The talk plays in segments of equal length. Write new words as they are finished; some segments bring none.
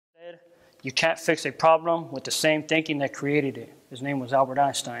You can't fix a problem with the same thinking that created it. His name was Albert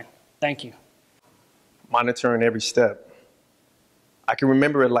Einstein. Thank you. Monitoring every step. I can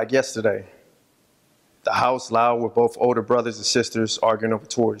remember it like yesterday. The house loud with both older brothers and sisters arguing over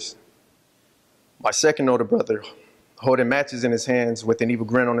toys. My second older brother holding matches in his hands with an evil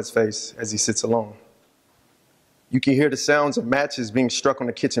grin on his face as he sits alone. You can hear the sounds of matches being struck on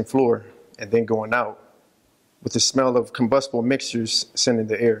the kitchen floor and then going out, with the smell of combustible mixtures sending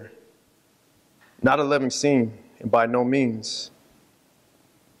the air. Not a loving scene, and by no means.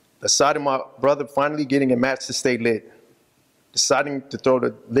 The sight of my brother finally getting a match to stay lit, deciding to throw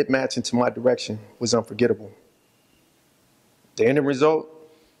the lit match into my direction, was unforgettable. The ending result,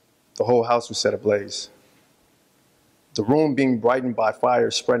 the whole house was set ablaze. The room being brightened by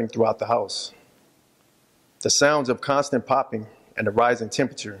fire spreading throughout the house. The sounds of constant popping and the rise in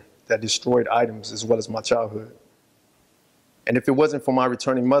temperature that destroyed items as well as my childhood. And if it wasn't for my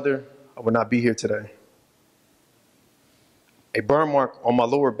returning mother, I would not be here today. A burn mark on my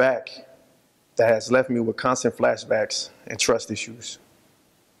lower back that has left me with constant flashbacks and trust issues.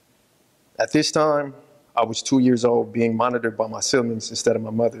 At this time, I was 2 years old, being monitored by my siblings instead of my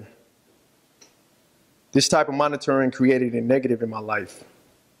mother. This type of monitoring created a negative in my life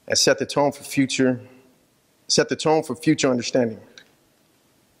and set the tone for future understanding.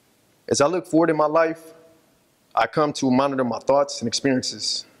 As I look forward in my life, I come to monitor my thoughts and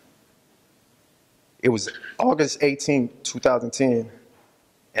experiences. It was August 18, 2010,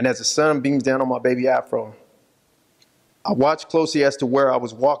 and as the sun beams down on my baby afro, I watched closely as to where I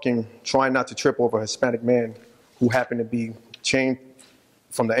was walking, trying not to trip over a Hispanic man who happened to be chained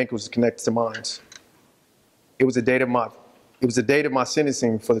from the ankles connected to mine. It was the date of my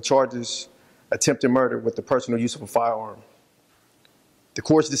sentencing for the charges attempted murder with the personal use of a firearm. The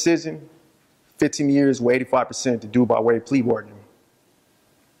court's decision, 15 years with 85% to do by way of plea bargain.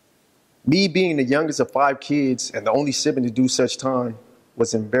 Me being the youngest of 5 kids and the only sibling to do such time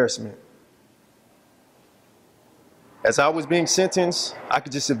was an embarrassment. As I was being sentenced, I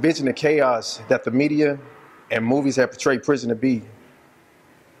could just envision the chaos that the media and movies have portrayed prison to be,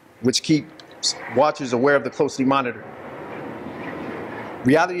 which keep watchers aware of the closely monitored.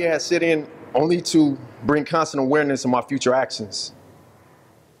 Reality has set in only to bring constant awareness of my future actions.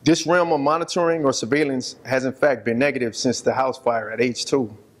 This realm of monitoring or surveillance has in fact been negative since the house fire at age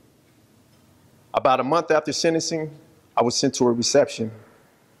 2. About a month after sentencing, I was sent to a reception,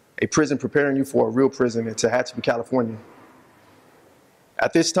 a prison preparing you for a real prison in Tehachapi, California.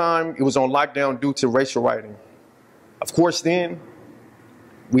 At this time, it was on lockdown due to racial rioting. Of course then,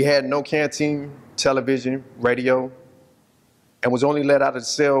 we had no canteen, television, radio, and was only let out of the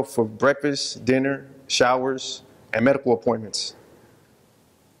cell for breakfast, dinner, showers, and medical appointments.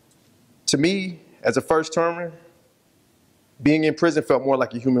 To me, as a first-termer, being in prison felt more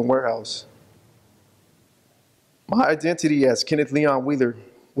like a human warehouse. My identity as Kenneth Leon Wheeler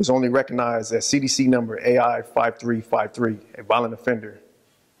was only recognized as CDC number AI 5353, a violent offender.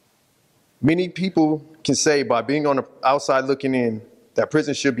 Many people can say by being on the outside looking in that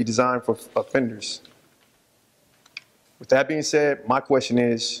prison should be designed for offenders. With that being said, my question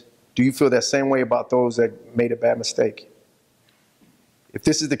is, do you feel that same way about those that made a bad mistake? If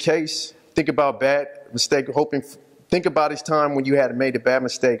this is the case, think about think about each time when you had made a bad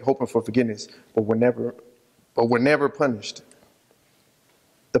mistake, hoping for forgiveness, but were never punished.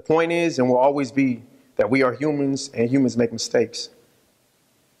 The point is, and will always be, that we are humans and humans make mistakes.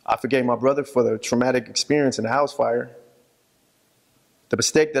 I forgave my brother for the traumatic experience in the house fire. The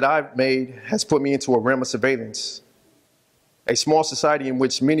mistake that I've made has put me into a realm of surveillance, a small society in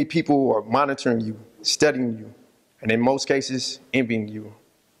which many people are monitoring you, studying you, and in most cases, envying you.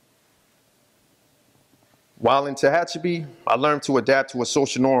 While in Tehachapi, I learned to adapt to a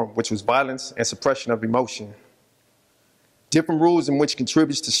social norm, which was violence and suppression of emotion. Different rules in which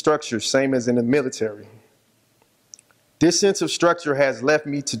contributes to structure, same as in the military. This sense of structure has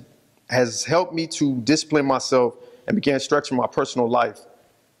helped me to discipline myself and began structuring my personal life.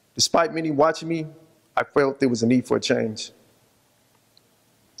 Despite many watching me, I felt there was a need for a change.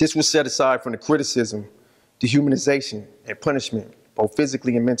 This was set aside from the criticism, dehumanization, and punishment, both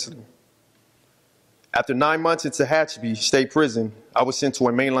physically and mentally. After 9 months in Tehachapi State Prison, I was sent to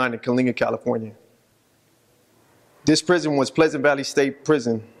a mainline in Kalinga, California. This prison was Pleasant Valley State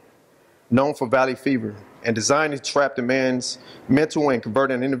Prison, known for valley fever, and designed to trap the man's mental and convert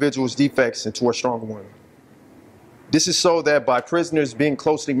an individual's defects into a stronger one. This is so that by prisoners being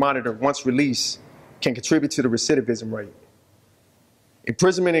closely monitored once released can contribute to the recidivism rate.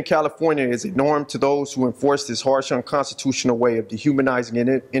 Imprisonment in California is a norm to those who enforce this harsh, unconstitutional way of dehumanizing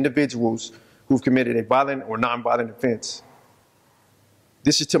individuals who've committed a violent or nonviolent offense.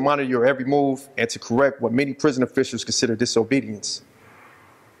 This is to monitor your every move and to correct what many prison officials consider disobedience.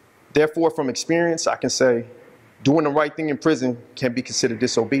 Therefore, from experience, I can say doing the right thing in prison can be considered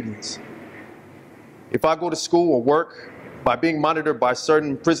disobedience. If I go to school or work, by being monitored by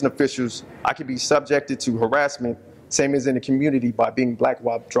certain prison officials, I can be subjected to harassment, same as in the community by being black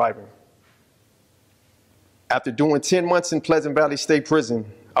while driving. After doing 10 months in Pleasant Valley State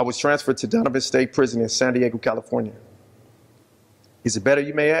Prison, I was transferred to Donnovan State Prison in San Diego, California. Is it better,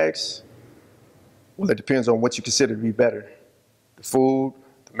 you may ask? Well, it depends on what you consider to be better. The food,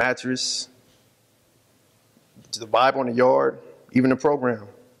 the mattress, the vibe on the yard, even the program.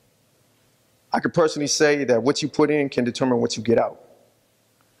 I could personally say that what you put in can determine what you get out.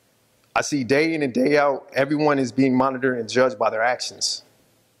 I see day in and day out, everyone is being monitored and judged by their actions.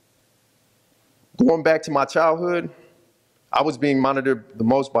 Going back to my childhood, I was being monitored the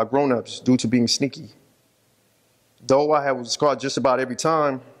most by grown-ups due to being sneaky. Though I was caught just about every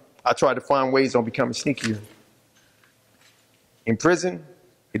time, I tried to find ways on becoming sneakier. In prison,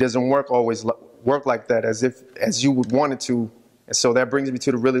 it doesn't always work like that as you would want it to, and so that brings me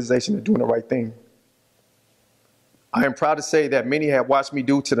to the realization of doing the right thing. I am proud to say that many have watched me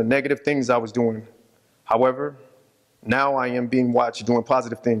due to the negative things I was doing. However, now I am being watched doing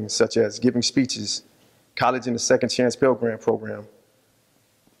positive things such as giving speeches, college in the Second Chance Pell Grant program,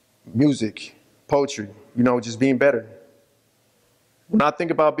 music, poetry, just being better. When I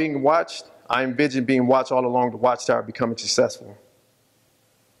think about being watched, I envision being watched all along the watchtower becoming successful.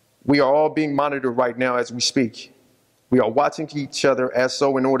 We are all being monitored right now as we speak. We are watching each other as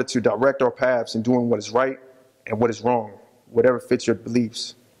so in order to direct our paths in doing what is right and what is wrong, whatever fits your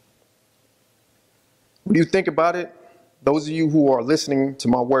beliefs. When you think about it, those of you who are listening to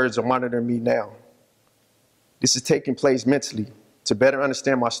my words are monitoring me now. This is taking place mentally to better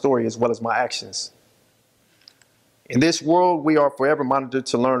understand my story as well as my actions. In this world, we are forever monitored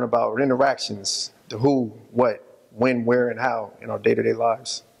to learn about our interactions, the who, what, when, where, and how in our day-to-day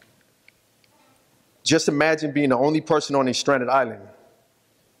lives. Just imagine being the only person on a stranded island.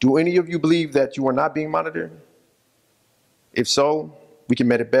 Do any of you believe that you are not being monitored? If so, we can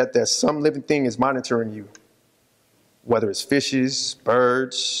make a bet that some living thing is monitoring you. Whether it's fishes,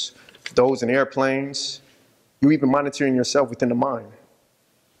 birds, those in airplanes, you're even monitoring yourself within the mind.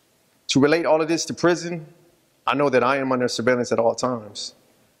 To relate all of this to prison, I know that I am under surveillance at all times.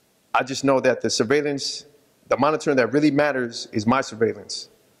 I just know that the monitoring that really matters is my surveillance.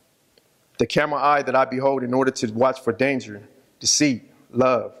 The camera eye that I behold in order to watch for danger, deceit,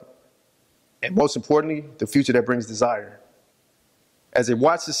 love, and most importantly, the future that brings desire. As a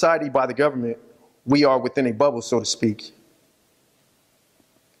watched society by the government, we are within a bubble, so to speak.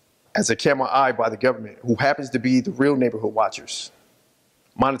 As a camera eye by the government, who happens to be the real neighborhood watchers,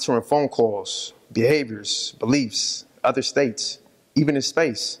 monitoring phone calls, behaviors, beliefs, other states, even in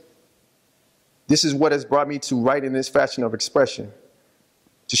space. This is what has brought me to write in this fashion of expression,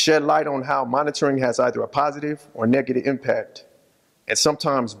 to shed light on how monitoring has either a positive or negative impact, and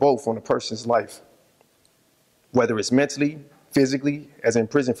sometimes both on a person's life, whether it's mentally, physically, as in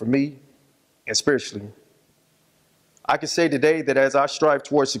prison for me, and spiritually. I can say today that as I strive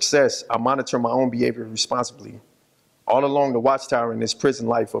towards success, I monitor my own behavior responsibly, all along the watchtower in this prison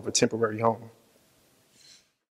life of a temporary home.